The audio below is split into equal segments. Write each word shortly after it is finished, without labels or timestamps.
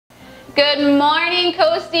Good morning,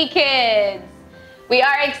 Coastie kids. We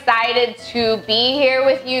are excited to be here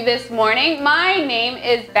with you this morning. My name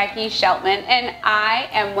is Becky Sheltman, and I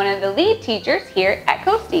am one of the lead teachers here at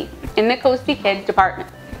Coastie in the Coastie Kids department.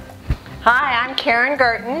 Hi, I'm Karen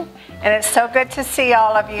Gerton, and it's so good to see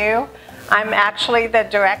all of you. I'm actually the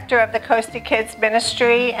director of the Coastie Kids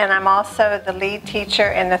Ministry, and I'm also the lead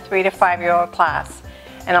teacher in the 3 to 5-year-old class.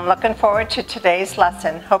 And I'm looking forward to today's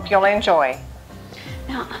lesson. Hope you'll enjoy.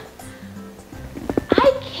 Now,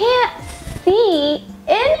 I can't see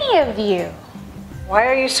any of you. Why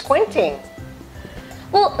are you squinting?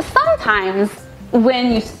 Well, sometimes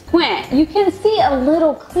when you squint, you can see a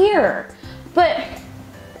little clearer, but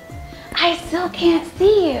I still can't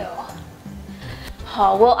see you.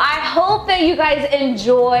 Oh, well, I hope that you guys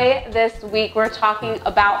enjoy this week. We're talking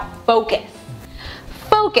about focus.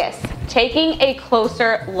 Focus, taking a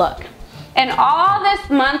closer look. And all this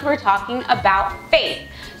month, we're talking about faith.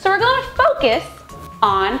 So we're going to focus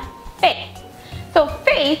on faith. So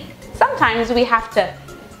faith, sometimes we have to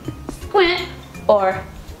squint or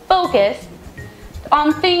focus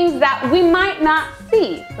on things that we might not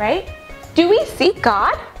see, right? Do we see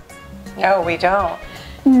God? No, we don't.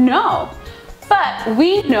 No, but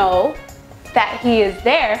we know that He is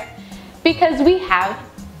there because we have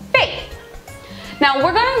faith. Now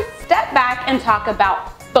we're going to step back and talk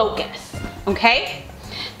about focus, okay?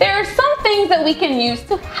 There are some things that we can use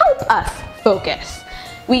to help us focus.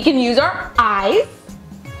 We can use our eyes,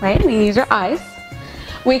 right? We can use our eyes.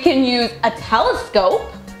 We can use a telescope,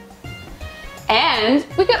 and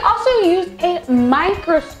we can also use a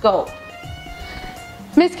microscope.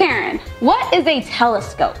 Miss Karen, what is a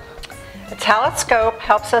telescope? A telescope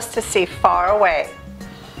helps us to see far away.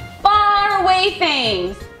 Far away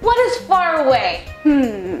things. What is far away?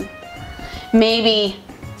 Maybe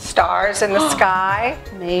Stars in the sky.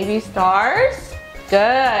 Maybe stars.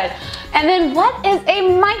 Good. And then what is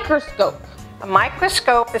a microscope? A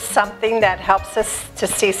microscope is something that helps us to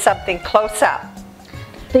see something close up.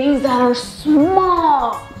 Things that are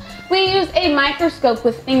small. We use a microscope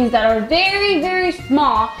with things that are very, very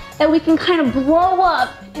small that we can kind of blow up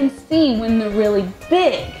and see when they're really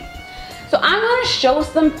big. So I'm going to show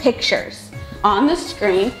some pictures on the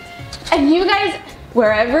screen, and you guys,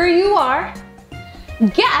 wherever you are,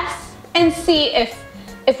 guess and see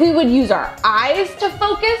if we would use our eyes to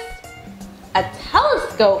focus, a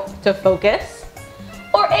telescope to focus,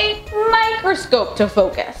 or a microscope to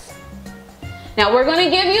focus. Now we're going to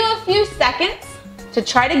give you a few seconds to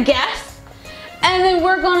try to guess, and then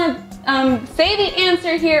we're going to say the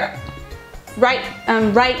answer here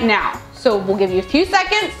right now. So we'll give you a few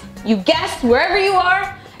seconds, you guess wherever you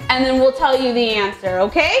are, and then we'll tell you the answer,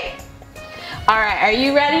 okay? All right, are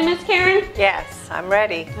you ready, Miss Karen? Yes, I'm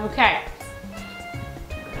ready. Okay.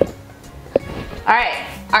 All right,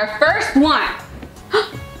 our first one.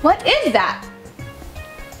 What is that?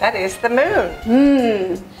 That is the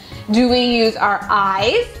moon. Do we use our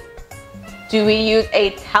eyes? Do we use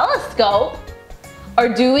a telescope? Or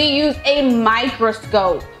do we use a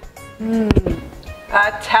microscope?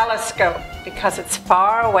 A telescope, because it's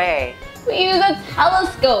far away. We use a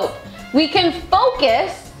telescope. We can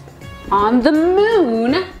focus on the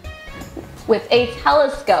moon with a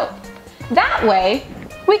telescope. That way,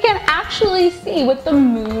 we can actually see what the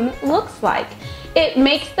moon looks like. It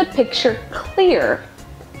makes the picture clear.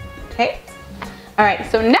 Okay? All right,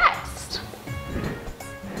 so next.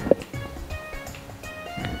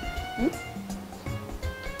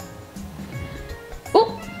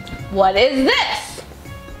 Ooh, what is this?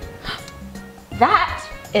 That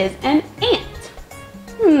is an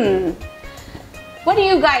ant. What do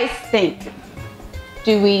you guys think?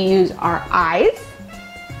 Do we use our eyes?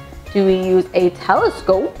 Do we use a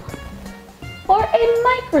telescope? Or a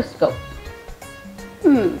microscope?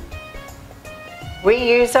 We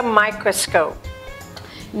use a microscope.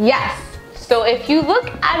 Yes. So if you look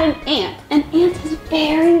at an ant is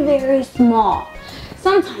very, very small.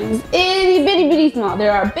 Sometimes itty bitty bitty small.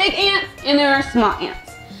 There are big ants and there are small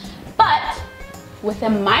ants. But with a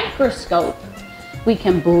microscope, we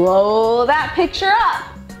can blow that picture up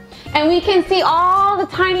and we can see all the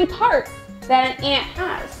tiny parts that an ant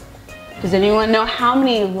has. Does anyone know how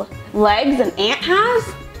many legs an ant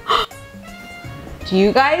has? Do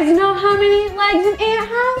you guys know how many legs an ant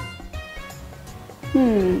has?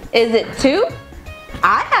 Is it 2?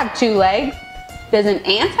 I have 2 legs. Does an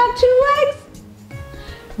ant have 2 legs?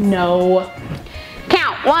 No.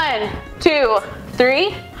 Count 1, 2,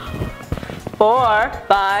 3, 4,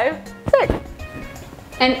 5, 6.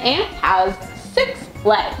 An ant has 6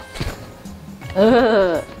 legs.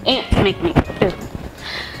 Ugh, ants make me.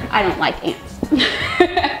 I don't like ants.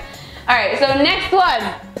 All right, so next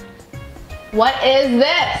one. What is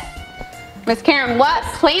this? Miss Karen, what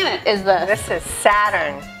planet is this? This is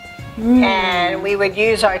Saturn. And we would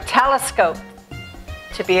use our telescope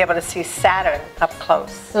to be able to see Saturn up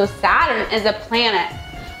close. So Saturn is a planet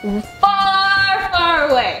far, far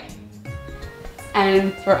away.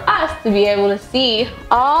 And for us to be able to see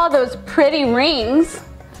all those pretty rings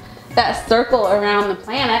that circle around the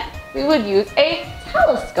planet, we would use a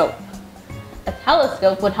telescope. A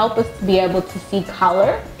telescope would help us to be able to see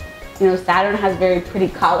color. You know, Saturn has very pretty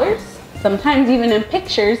colors. Sometimes even in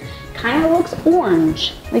pictures, kind of looks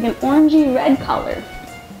orange, like an orangey red color.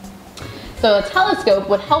 So a telescope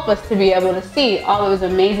would help us to be able to see all those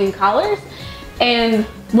amazing colors and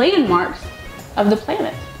landmarks of the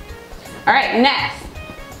planet. All right, next.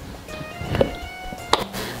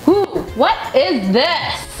 Ooh, what is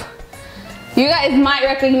this? You guys might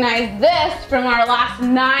recognize this from our last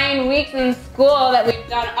 9 weeks in school that we've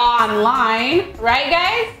done online, right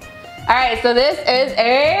guys? All right, so this is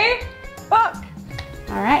a book.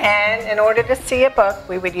 All right. And in order to see a book,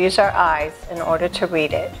 we would use our eyes in order to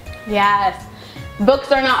read it. Yes.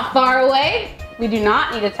 Books are not far away. We do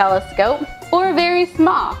not need a telescope or very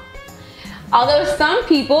small. Although some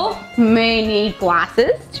people may need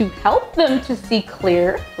glasses to help them to see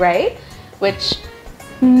clear, right? Which,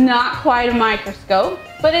 not quite a microscope,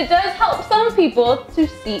 but it does help some people to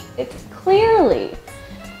see it clearly.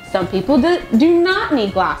 Some people do not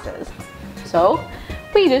need glasses. So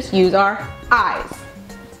we just use our eyes.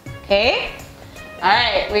 Okay? All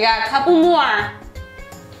right, we got a couple more.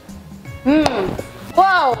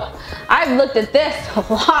 Whoa, I've looked at this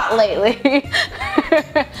a lot lately.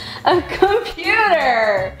 A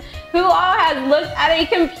computer. Who all has looked at a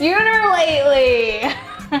computer lately?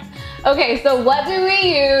 Okay, so what do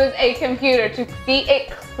we use a computer to see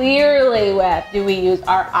it clearly with? Do we use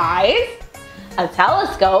our eyes, a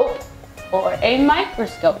telescope, or a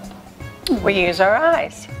microscope? We use our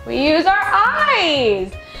eyes. We use our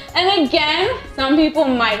eyes. And again, some people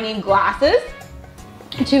might need glasses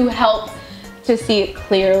to help to see it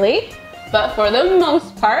clearly, but for the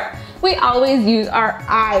most part, we always use our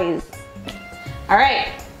eyes. All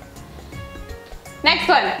right, next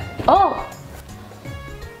one. Oh,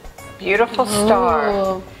 beautiful star.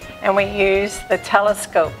 Ooh. And we use the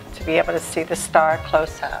telescope to be able to see the star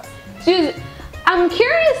close up. I'm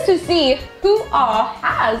curious to see who all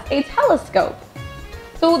has a telescope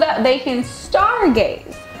so that they can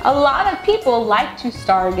stargaze. A lot of people like to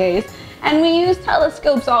stargaze, and we use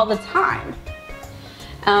telescopes all the time.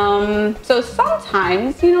 So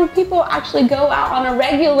sometimes, you know, people actually go out on a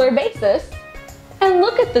regular basis and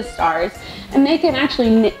look at the stars, and they can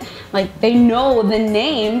actually, they know the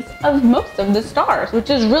names of most of the stars, which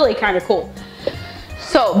is really kind of cool.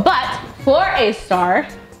 So, but for a star,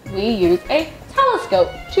 we use a telescope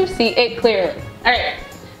to see it clearly. All right,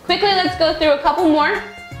 quickly let's go through a couple more.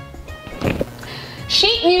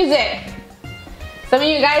 Sheet music. Some of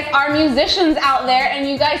you guys are musicians out there, and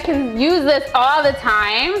you guys can use this all the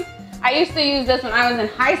time. I used to use this when I was in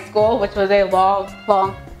high school, which was a long,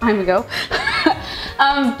 long time ago.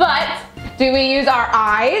 But do we use our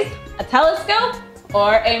eyes, a telescope,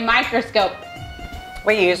 or a microscope?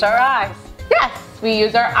 We use our eyes. Yes, we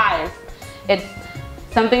use our eyes. It's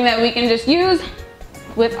something that we can just use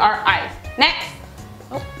with our eyes. Next.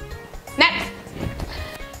 Oh, next.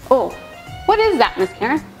 Oh, what is that, Miss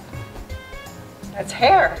Karen? That's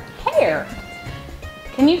hair. Hair.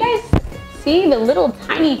 Can you guys see the little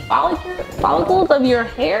tiny follicles of your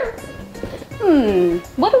hair?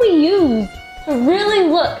 What do we use to really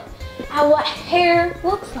look at what hair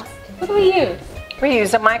looks like? What do we use? We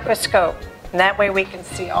use a microscope. And that way we can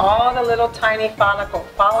see all the little tiny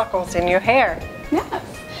follicles in your hair. Yes.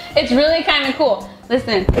 It's really kind of cool.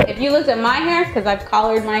 Listen, if you looked at my hair, because I've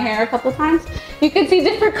colored my hair a couple times, you can see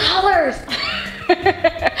different colors.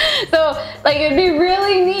 So, it'd be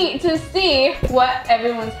really neat to see what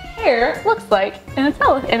everyone's hair looks like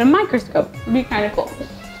in a microscope. It'd be kind of cool.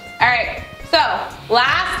 All right, so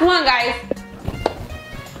last one, guys.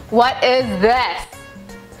 What is this?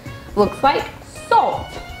 Looks like salt.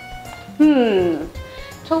 To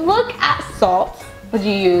look at salt, would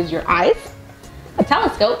you use your eyes, a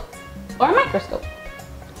telescope, or a microscope?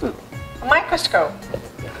 A microscope.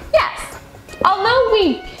 Yes. Although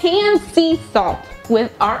we can see salt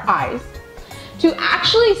with our eyes, to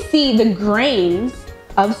actually see the grains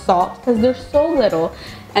of salt, because they're so little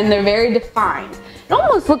and they're very defined, it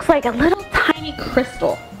almost looks like a little tiny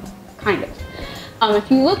crystal, kind of.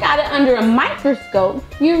 If you look at it under a microscope,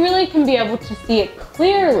 you really can be able to see it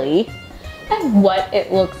clearly and what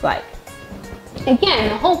it looks like. Again,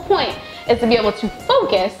 the whole point is to be able to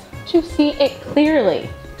focus to see it clearly.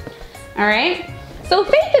 All right? So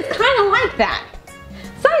faith is kind of like that.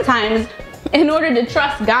 Sometimes, in order to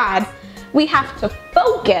trust God, we have to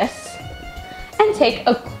focus and take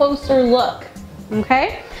a closer look,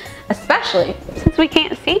 okay? Especially since we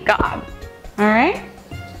can't see God, all right?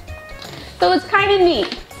 So it's kind of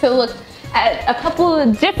neat to look at a couple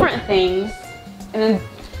of different things in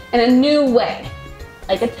a new way,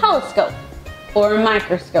 like a telescope or a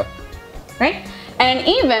microscope, right? And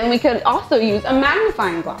even we could also use a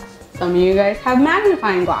magnifying glass. Some of you guys have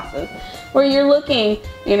magnifying glasses where you're looking,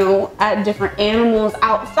 you know, at different animals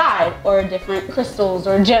outside or different crystals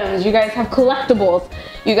or gems. You guys have collectibles.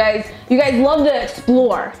 You guys love to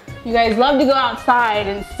explore. You guys love to go outside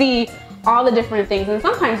and see all the different things. And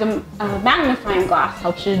sometimes a magnifying glass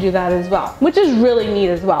helps you to do that as well, which is really neat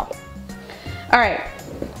as well. All right.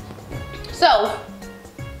 So,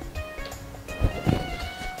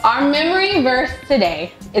 our memory verse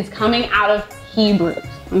today is coming out of Hebrews.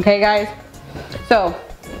 Okay, guys? So,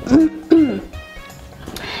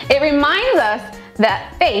 it reminds us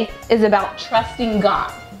that faith is about trusting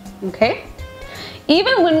God. Okay?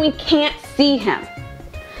 Even when we can't see Him.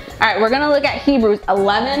 All right, we're going to look at Hebrews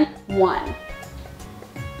 11:1.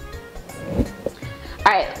 All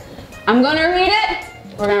right, I'm going to read it.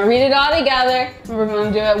 We're going to read it all together. And we're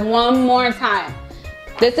going to do it one more time.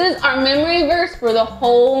 This is our memory verse for the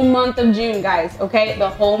whole month of June, guys. Okay,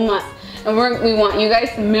 the whole month. And we want you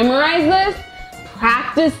guys to memorize this.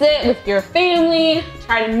 Practice it with your family.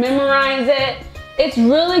 Try to memorize it. It's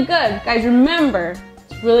really good. Guys, remember,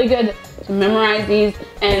 it's really good to memorize these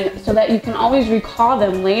and so that you can always recall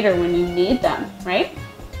them later when you need them, right?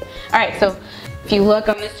 All right, so if you look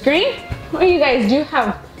on the screen, or you guys do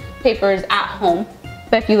have papers at home,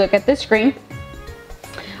 but if you look at the screen,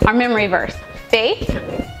 our memory verse, faith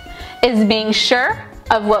is being sure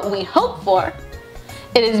of what we hope for.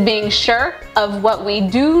 It is being sure of what we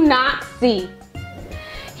do not see.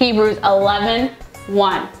 Hebrews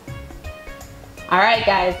 11:1. All right,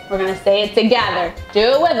 guys, we're going to say it together. Do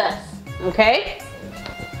it with us, okay?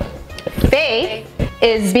 Faith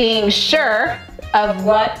is being sure of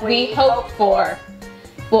what we hope for.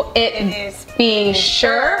 Well, it is being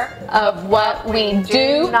sure of what we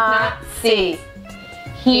do not see.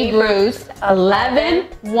 Hebrews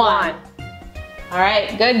 11:1. All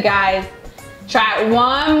right, good, guys. Try it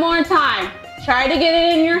one more time. Try to get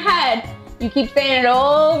it in your head. You keep saying it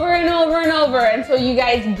over and over and over until you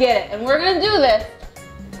guys get it. And we're going to do this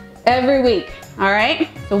every week. All right?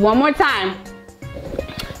 So one more time.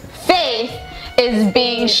 Faith is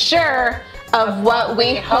being sure of what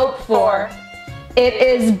we hope for. It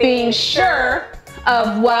is being sure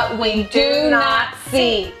of what we do not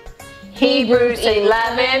see. Hebrews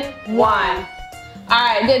 11:1. All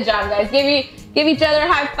right, good job, guys. Give each other a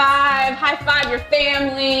high five. High five your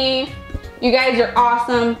family. You guys are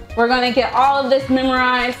awesome. We're going to get all of this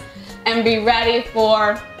memorized and be ready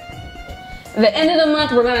for the end of the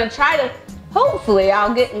month. We're going to try to, hopefully,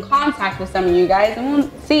 I'll get in contact with some of you guys and we'll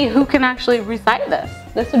see who can actually recite this.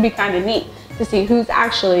 This would be kind of neat to see who's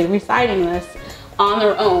actually reciting this on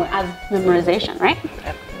their own as memorization, right?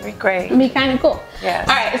 That would be great. It'd be kind of cool. Yes.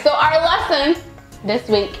 All right, so our lesson this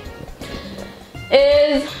week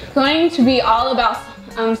is going to be all about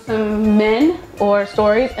some men or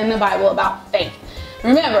stories in the Bible about faith.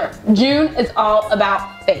 Remember, June is all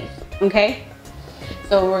about faith, okay?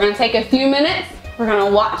 So we're going to take a few minutes. We're going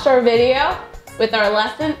to watch our video with our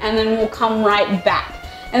lesson, and then we'll come right back.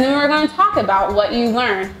 And then we're going to talk about what you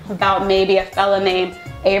learned about maybe a fella named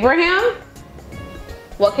Abraham.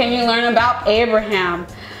 What can you learn about Abraham?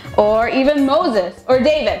 Or even Moses or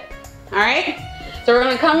David, all right? So we're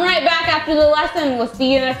going to come right back after the lesson. We'll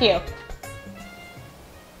see you in a few.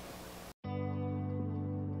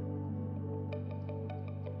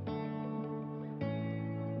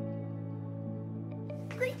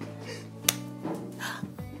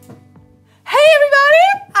 Hey everybody,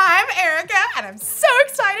 I'm Erica and I'm so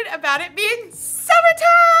excited about it being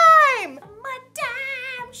summertime!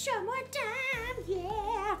 Summertime,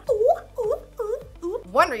 yeah. Ooh, ooh, ooh, ooh.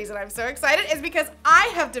 One reason I'm so excited is because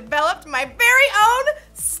I have developed my very own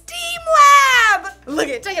STEAM lab! Look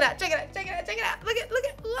at it, check it out, check it out, check it out, check it out. Look at,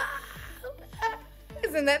 wow.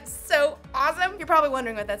 Isn't that so awesome? You're probably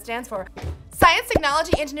wondering what that stands for. Science,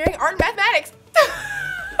 technology, engineering, art, and mathematics.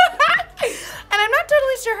 And I'm not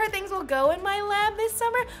totally sure how things will go in my lab this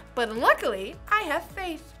summer, but luckily, I have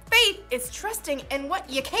faith. Faith is trusting in what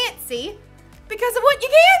you can't see because of what you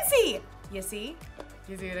can see. You see?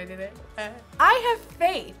 You see what I did there? I have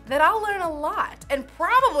faith that I'll learn a lot and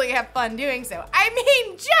probably have fun doing so. I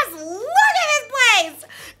mean, just look at this place!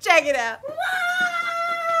 Check it out. Wow!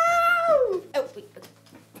 Oh, wait.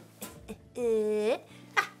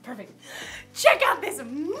 Perfect. check out this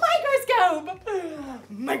microscope.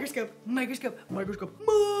 Microscope, microscope, microscope,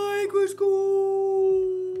 microscope.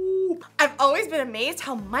 I've always been amazed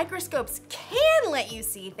how microscopes can let you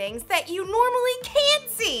see things that you normally can't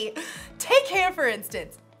see. Take hair, for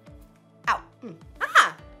instance. Ow.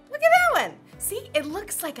 Ah, look at that one. See, it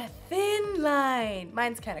looks like a thin line.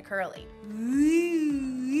 Mine's kind of curly. Ooh,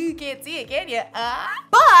 you can't see it, can you?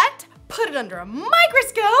 But put it under a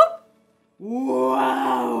microscope.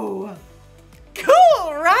 Whoa.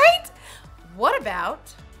 Cool, right? What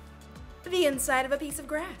about the inside of a piece of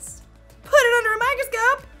grass? Put it under a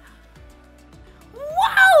microscope.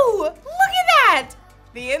 Whoa, look at that.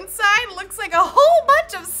 The inside looks like a whole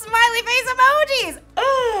bunch of smiley face emojis.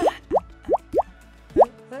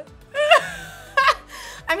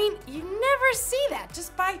 I mean, you never see that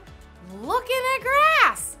just by looking at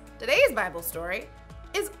grass. Today's Bible story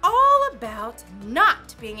is all about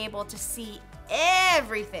not being able to see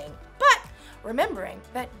everything, but remembering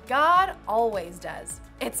that God always does.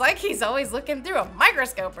 It's like he's always looking through a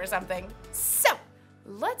microscope or something. So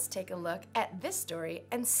let's take a look at this story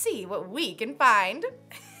and see what we can find.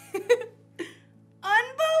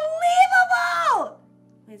 Unbelievable!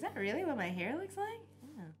 Wait, is that really what my hair looks like?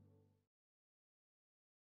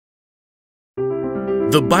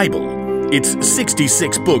 The Bible. It's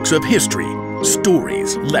 66 books of history,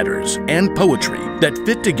 stories, letters, and poetry that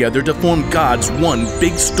fit together to form God's one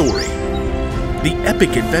big story. The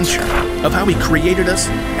epic adventure of how He created us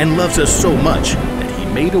and loves us so much that He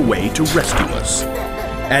made a way to rescue us.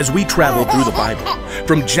 As we travel through the Bible,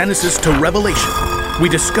 from Genesis to Revelation, we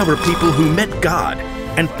discover people who met God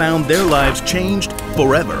and found their lives changed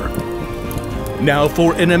forever. Now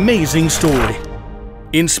for an amazing story.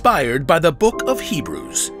 Inspired by the book of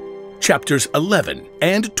Hebrews, chapters 11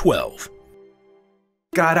 and 12.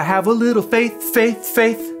 Gotta have a little faith, faith,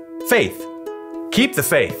 faith, faith. Keep the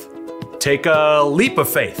faith. Take a leap of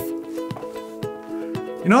faith.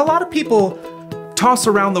 You know, a lot of people toss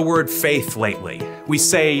around the word faith lately. We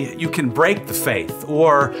say you can break the faith,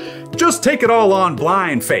 or just take it all on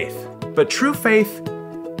blind faith. But true faith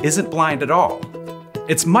isn't blind at all.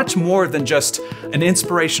 It's much more than just an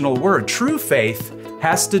inspirational word. True faith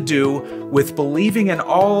has to do with believing in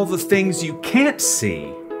all the things you can't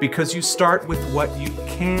see because you start with what you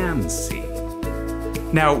can see.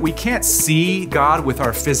 Now, we can't see God with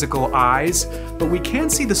our physical eyes, but we can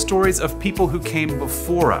see the stories of people who came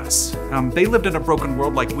before us. They lived in a broken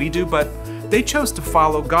world like we do, but they chose to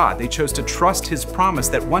follow God. They chose to trust His promise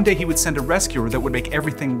that one day He would send a rescuer that would make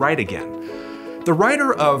everything right again. The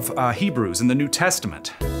writer of Hebrews in the New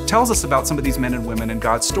Testament tells us about some of these men and women in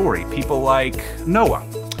God's story. People like Noah,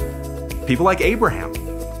 people like Abraham.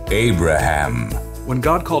 Abraham. When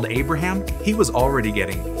God called Abraham, he was already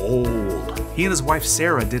getting old. He and his wife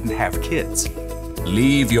Sarah didn't have kids.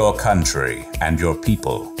 Leave your country and your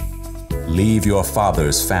people. Leave your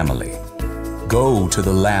father's family. Go to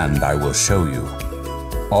the land I will show you.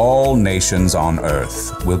 All nations on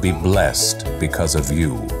earth will be blessed because of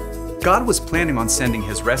you. God was planning on sending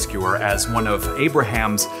His rescuer as one of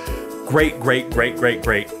Abraham's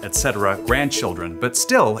etc. grandchildren. But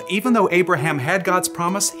still, even though Abraham had God's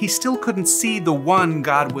promise, he still couldn't see the one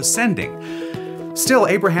God was sending. Still,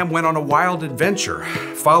 Abraham went on a wild adventure,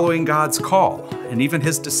 following God's call. And even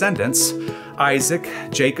his descendants, Isaac,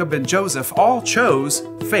 Jacob, and Joseph, all chose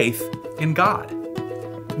faith in God.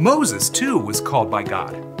 Moses, too, was called by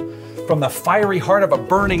God from the fiery heart of a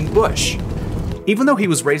burning bush. Even though he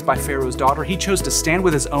was raised by Pharaoh's daughter, he chose to stand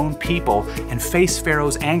with his own people and face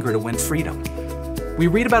Pharaoh's anger to win freedom. We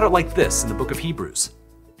read about it like this in the book of Hebrews.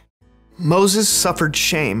 Moses suffered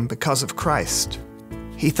shame because of Christ.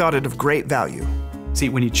 He thought it of great value. See,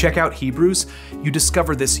 when you check out Hebrews, you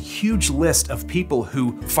discover this huge list of people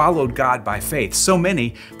who followed God by faith. So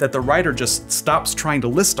many that the writer just stops trying to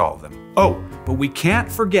list all of them. Oh, but we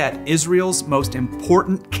can't forget Israel's most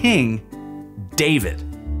important king, David.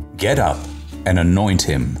 Get up and anoint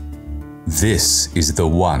him. This is the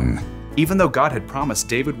one. Even though God had promised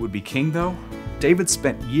David would be king, though, David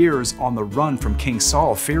spent years on the run from King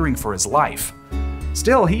Saul, fearing for his life.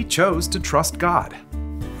 Still, he chose to trust God.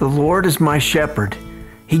 The Lord is my shepherd.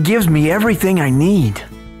 He gives me everything I need.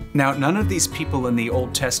 Now, none of these people in the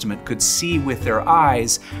Old Testament could see with their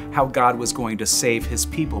eyes how God was going to save His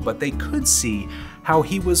people, but they could see how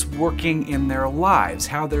He was working in their lives,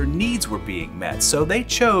 how their needs were being met. So they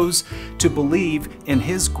chose to believe in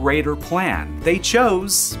His greater plan. They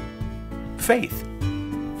chose faith.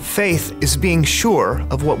 Faith is being sure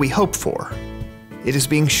of what we hope for. It is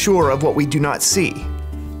being sure of what we do not see.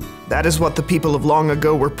 That is what the people of long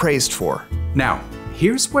ago were praised for. Now,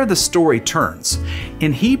 here's where the story turns.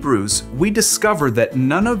 In Hebrews, we discover that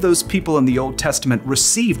none of those people in the Old Testament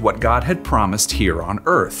received what God had promised here on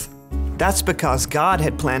earth. That's because God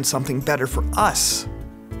had planned something better for us,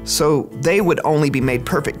 so they would only be made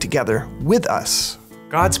perfect together with us.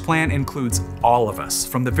 God's plan includes all of us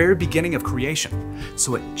from the very beginning of creation.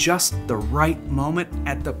 So at just the right moment,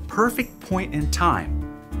 at the perfect point in time,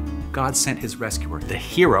 God sent his rescuer, the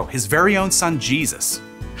hero, his very own son, Jesus.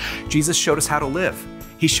 Jesus showed us how to live.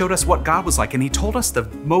 He showed us what God was like, and he told us the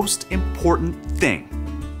most important thing.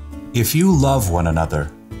 If you love one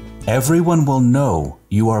another, everyone will know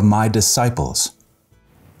you are my disciples.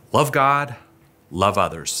 Love God, love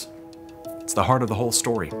others. It's the heart of the whole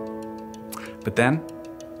story. But then,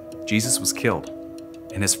 Jesus was killed,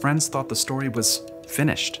 and his friends thought the story was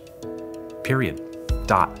finished. Period.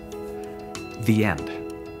 Dot. The end.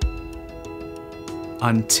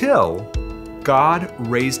 Until God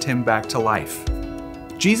raised him back to life.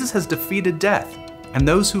 Jesus has defeated death, and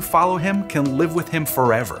those who follow him can live with him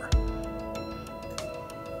forever.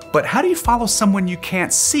 But how do you follow someone you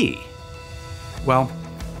can't see? Well,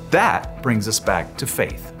 that brings us back to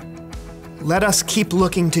faith. Let us keep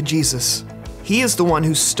looking to Jesus. He is the one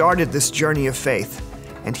who started this journey of faith,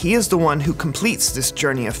 and he is the one who completes this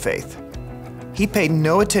journey of faith. He paid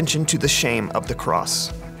no attention to the shame of the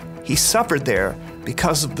cross. He suffered there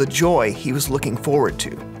because of the joy he was looking forward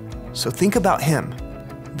to. So think about him.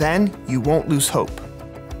 Then you won't lose hope.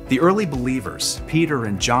 The early believers, Peter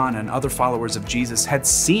and John and other followers of Jesus, had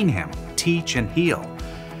seen him teach and heal.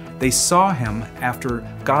 They saw him after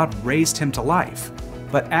God raised him to life.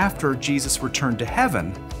 But after Jesus returned to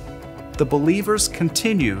heaven, the believers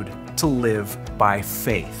continued to live by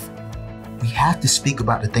faith. We have to speak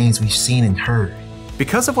about the things we've seen and heard.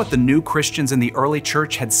 Because of what the new Christians in the early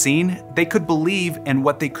church had seen, they could believe in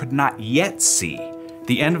what they could not yet see,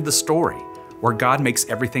 the end of the story, where God makes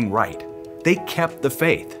everything right. They kept the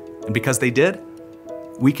faith, and because they did,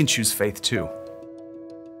 we can choose faith too.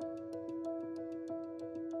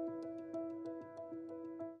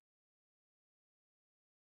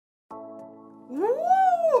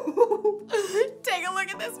 Woo! Take a look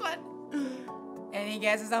at this one. Any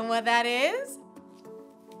guesses on what that is?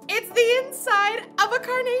 It's the inside of a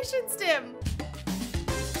carnation stem.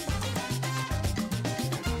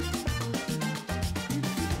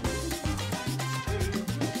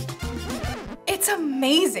 It's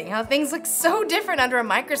amazing how things look so different under a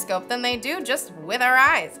microscope than they do just with our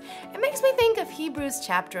eyes. It makes me think of Hebrews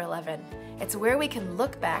chapter 11. It's where we can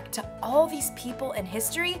look back to all these people in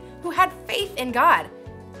history who had faith in God.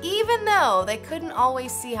 Even though they couldn't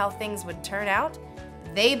always see how things would turn out,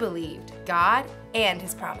 they believed God and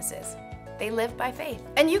his promises. They lived by faith.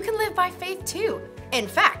 And you can live by faith too. In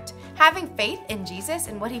fact, having faith in Jesus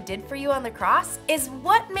and what he did for you on the cross is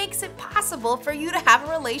what makes it possible for you to have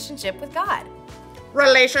a relationship with God.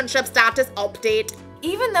 Relationship status update.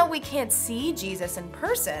 Even though we can't see Jesus in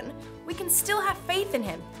person, we can still have faith in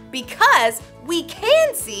him because we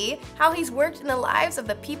can see how he's worked in the lives of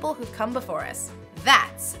the people who've come before us.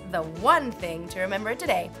 That's the one thing to remember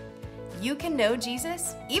today. You can know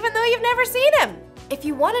Jesus even though you've never seen him. If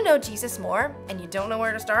you want to know Jesus more and you don't know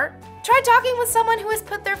where to start, try talking with someone who has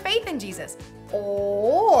put their faith in Jesus.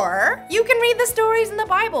 Or you can read the stories in the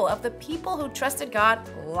Bible of the people who trusted God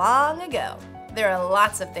long ago. There are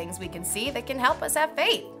lots of things we can see that can help us have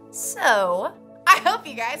faith. So, I hope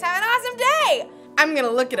you guys have an awesome day! I'm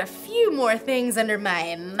gonna look at a few more things under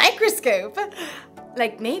my microscope.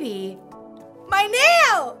 Like maybe my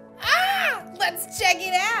nail! Ah! Let's check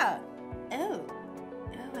it out! Oh,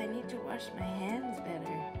 I need to wash my hands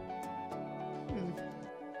better.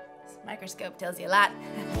 This microscope tells you a lot.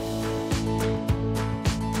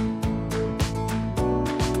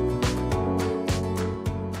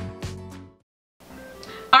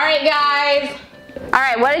 Alright guys,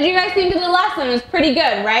 alright, what did you guys think of the lesson? It was pretty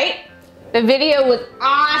good, right? The video was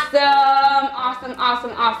awesome.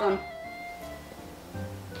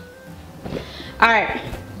 Alright,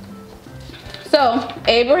 so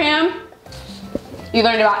Abraham, you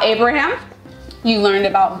learned about Abraham, you learned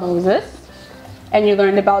about Moses, and you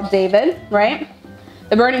learned about David, right?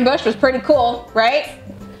 The burning bush was pretty cool, right?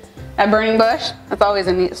 That burning bush, that's always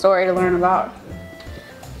a neat story to learn about.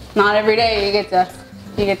 Not every day you get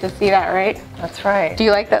to see that, right? That's right. Do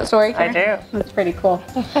you like that story, Karen? I do. That's pretty cool.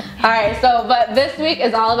 All right, but this week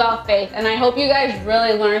is all about faith, and I hope you guys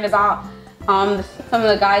really learned about some of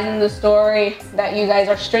the guys in the story, that you guys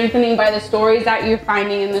are strengthening by the stories that you're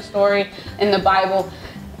finding in the story in the Bible.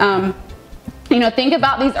 You know, think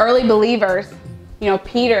about these early believers, you know,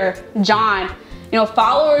 Peter, John, you know,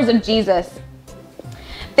 followers of Jesus.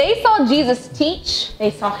 They saw Jesus teach,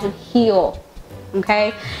 they saw him heal,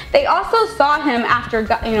 Okay? They also saw him after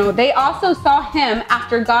God, they also saw him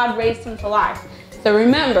after God raised him to life. So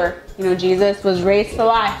remember, Jesus was raised to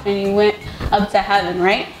life and he went up to heaven,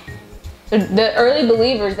 right? So the early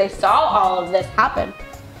believers, they saw all of this happen.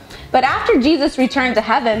 But after Jesus returned to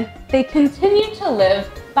heaven, they continued to live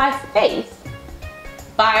by faith.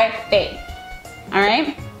 By faith. All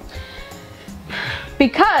right?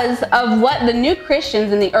 Because of what the new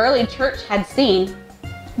Christians in the early church had seen,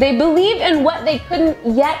 they believed in what they couldn't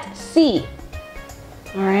yet see.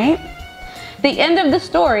 All right? The end of the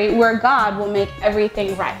story where God will make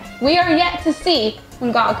everything right. We are yet to see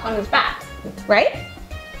when God comes back, right?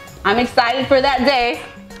 I'm excited for that day.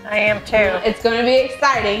 I am too. It's going to be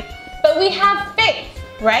exciting. But we have faith,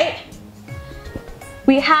 right?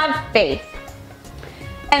 We have faith.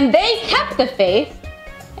 And they kept the faith.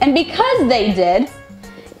 And because they did,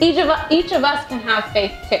 each of us can have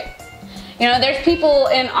faith too. There's people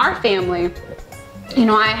in our family.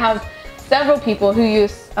 I have several people who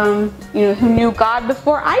who knew God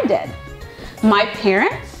before I did. My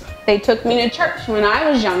parents, they took me to church when I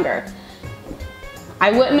was younger. I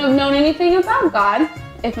wouldn't have known anything about God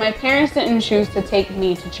if my parents didn't choose to take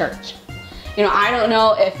me to church. I don't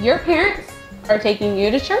know if your parents are taking you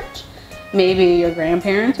to church. Maybe your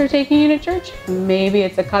grandparents are taking you to church. Maybe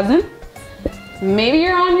it's a cousin. Maybe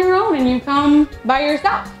you're on your own and you come by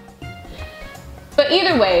yourself. But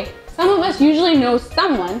either way, some of us usually know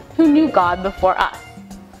someone who knew God before us.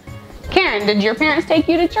 Karen, did your parents take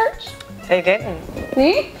you to church? They didn't.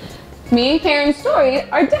 See? Me and Karen's stories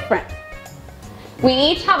are different. We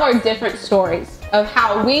each have our different stories of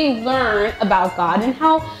how we learn about God and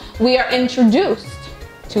how we are introduced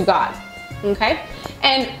to God. Okay?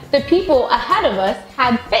 And the people ahead of us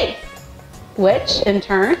had faith, which in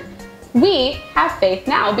turn, we have faith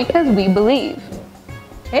now because we believe.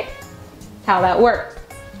 Okay? That's how that works.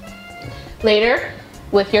 Later,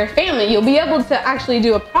 with your family, you'll be able to actually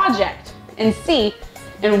do a project and see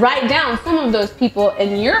and write down some of those people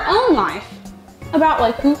in your own life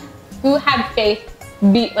about who had faith,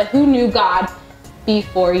 who knew God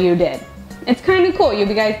before you did. It's kind of cool. You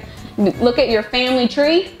guys look at your family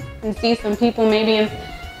tree and see some people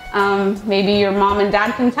maybe your mom and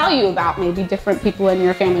dad can tell you about maybe different people in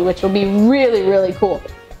your family, which will be really, really cool.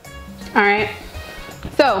 All right.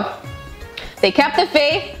 So they kept the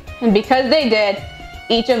faith, and because they did,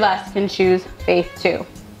 each of us can choose faith too.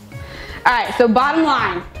 All right. So bottom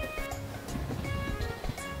line,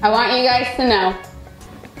 I want you guys to know,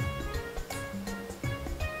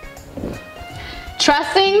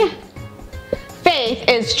 trusting faith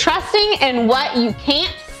is trusting in what you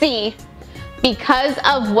can't see because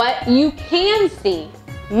of what you can see.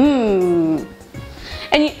 And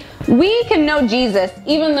we can know Jesus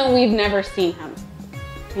even though we've never seen him.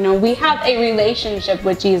 We have a relationship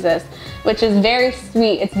with Jesus, which is very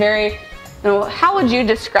sweet. It's very, how would you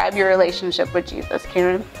describe your relationship with Jesus,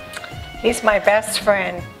 Karen? He's my best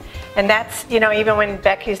friend. And that's, even when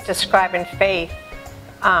Becky's describing faith,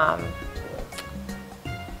 well,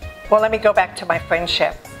 let me go back to my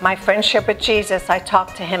friendship. My friendship with Jesus, I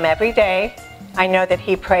talk to him every day. I know that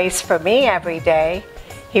he prays for me every day.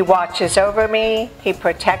 He watches over me, he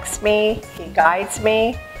protects me, he guides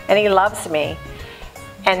me, and he loves me.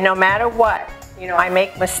 And no matter what, I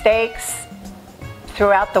make mistakes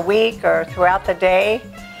throughout the week or throughout the day.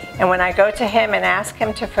 And when I go to him and ask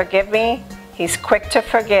him to forgive me, he's quick to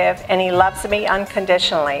forgive and he loves me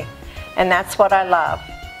unconditionally. And that's what I love,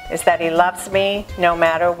 is that he loves me no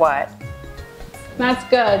matter what. That's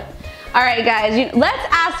good. All right, guys, let's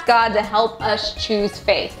ask God to help us choose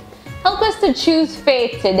faith. Help us to choose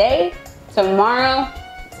faith today, tomorrow,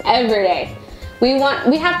 every day. We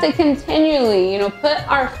have to continually, put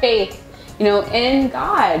our faith, in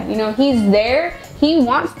God. He's there. He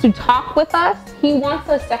wants to talk with us. He wants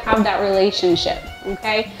us to have that relationship,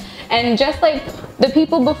 okay? And just like the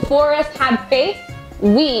people before us had faith,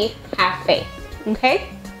 we have faith, okay?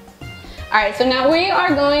 All right, so now we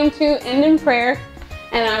are going to end in prayer,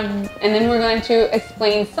 and then we're going to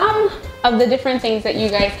explain some of the different things that you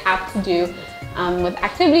guys have to do with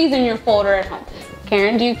activities in your folder at home.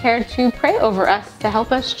 Karen, do you care to pray over us to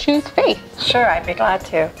help us choose faith? Sure, I'd be glad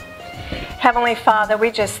to. Heavenly Father,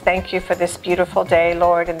 we just thank you for this beautiful day,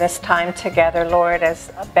 Lord, and this time together, Lord, as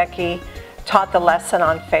Becky taught the lesson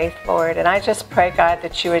on faith, Lord. And I just pray, God,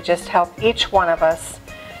 that you would just help each one of us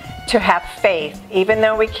to have faith, even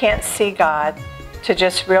though we can't see God, to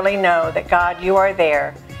just really know that, God, you are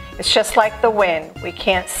there. It's just like the wind. We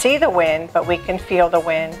can't see the wind, but we can feel the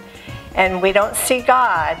wind. And we don't see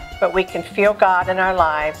God, but we can feel God in our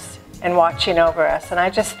lives and watching over us. And I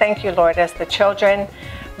just thank you, Lord, as the children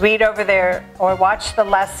read over their or watch the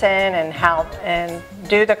lesson and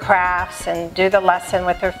do the crafts and do the lesson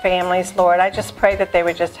with their families, Lord. I just pray that they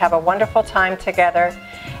would just have a wonderful time together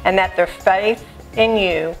and that their faith in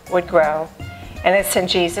you would grow. And it's in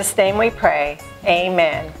Jesus' name we pray.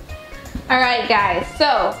 Amen. All right, guys,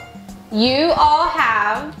 so you all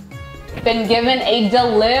have been given a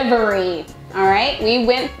delivery. All right,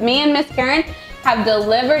 me and Miss Karen have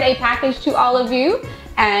delivered a package to all of you,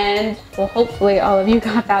 and well, hopefully all of you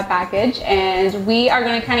got that package, and we are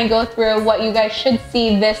going to kind of go through what you guys should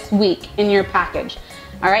see this week in your package.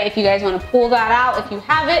 All right, if you guys want to pull that out, if you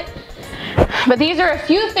have it. But these are a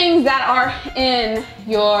few things that are in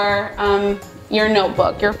your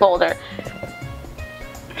notebook, your folder.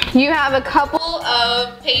 You have a couple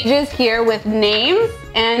of pages here with names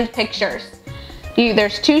and pictures.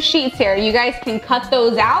 There's 2 sheets here. You guys can cut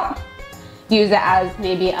those out, use it as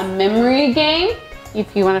maybe a memory game.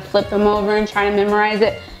 If you want to flip them over and try to memorize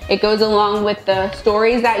it, it goes along with the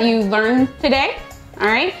stories that you learned today, all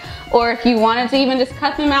right? Or if you wanted to even just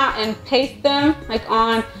cut them out and paste them like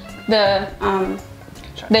on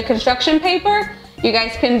the construction paper, you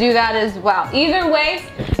guys can do that as well. Either way,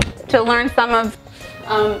 to learn some of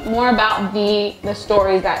more about the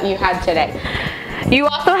stories that you had today. You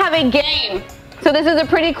also have a game. So this is a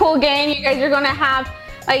pretty cool game. You guys are gonna have,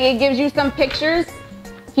 like, it gives you some pictures.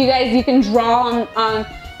 You can draw on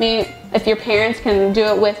maybe if your parents can do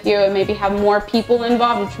it with you and maybe have more people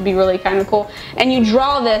involved, which would be really kind of cool. And you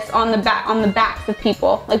draw this on the backs of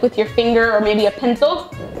people, like with your finger or maybe a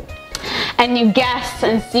pencil. And you guess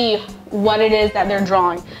and see what it is that they're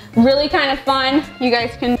drawing. Really kind of fun. You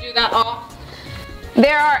guys can do that all.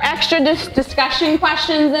 There are extra discussion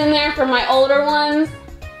questions in there for my older ones.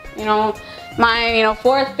 My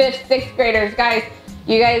 4th, 5th, 6th graders. Guys,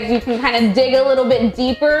 you can kind of dig a little bit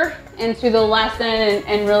deeper into the lesson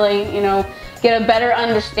and really, get a better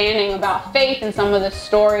understanding about faith and some of the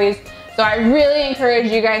stories. So I really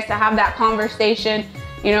encourage you guys to have that conversation,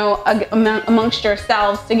 amongst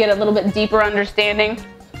yourselves to get a little bit deeper understanding.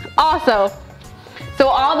 Also, so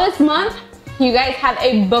all this month, you guys have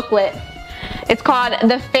a booklet. It's called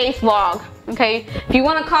the Faith Log, okay? If you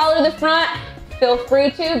want to color the front, feel free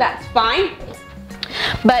to, that's fine.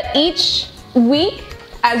 But each week,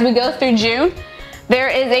 as we go through June, there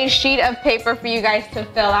is a sheet of paper for you guys to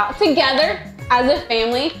fill out together as a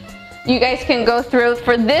family. You guys can go through.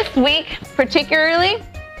 For this week particularly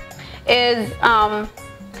is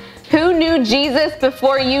who knew Jesus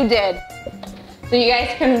before you did? So you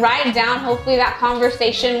guys can write down hopefully that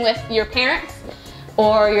conversation with your parents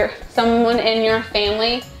or someone in your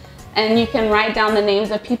family, and you can write down the names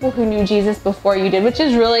of people who knew Jesus before you did, which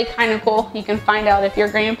is really kind of cool. You can find out if your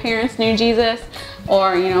grandparents knew Jesus,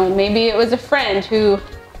 or maybe it was a friend who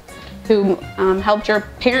helped your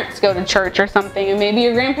parents go to church or something, and maybe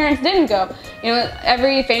your grandparents didn't go.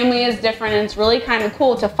 Every family is different, and it's really kind of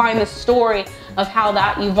cool to find the story of how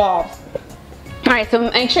that evolves. All right, so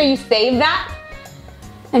make sure you save that,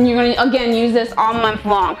 and you're going to again use this all month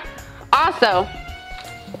long. Also,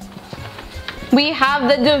 we have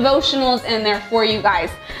the devotionals in there for you guys.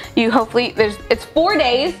 It's 4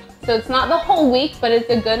 days, so it's not the whole week, but it's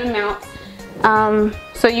a good amount.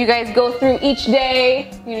 So you guys go through each day.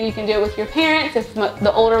 You can do it with your parents. If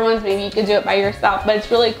the older ones, maybe you could do it by yourself, but it's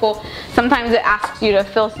really cool. Sometimes it asks you to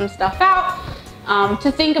fill some stuff out, to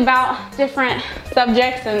think about different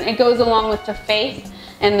subjects, and it goes along with the faith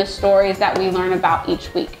and the stories that we learn about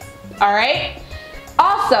each week. All right?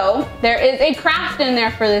 Also, there is a craft in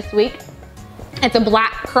there for this week. It's a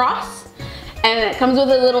black cross, and it comes with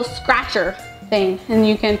a little scratcher thing, and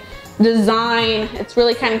you can design. It's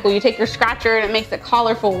really kind of cool. You take your scratcher and it makes it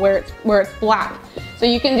colorful where it's black. So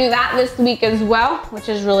you can do that this week as well, which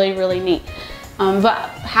is really, really neat. But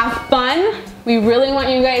have fun. We really want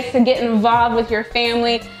you guys to get involved with your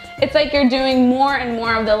family. It's like you're doing more and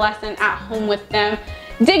more of the lesson at home with them.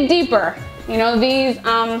 Dig deeper.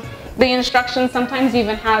 The instructions sometimes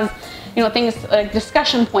even has, things like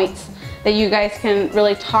discussion points that you guys can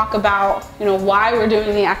really talk about, why we're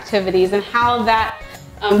doing the activities and how that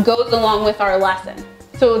goes along with our lesson.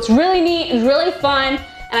 So it's really neat, it's really fun,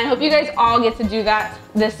 and I hope you guys all get to do that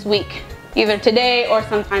this week, either today or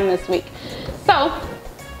sometime this week. So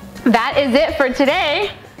that is it for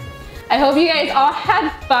today. I hope you guys all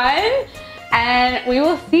had fun, and we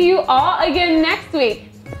will see you all again next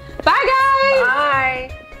week. Bye, guys!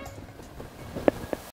 Bye!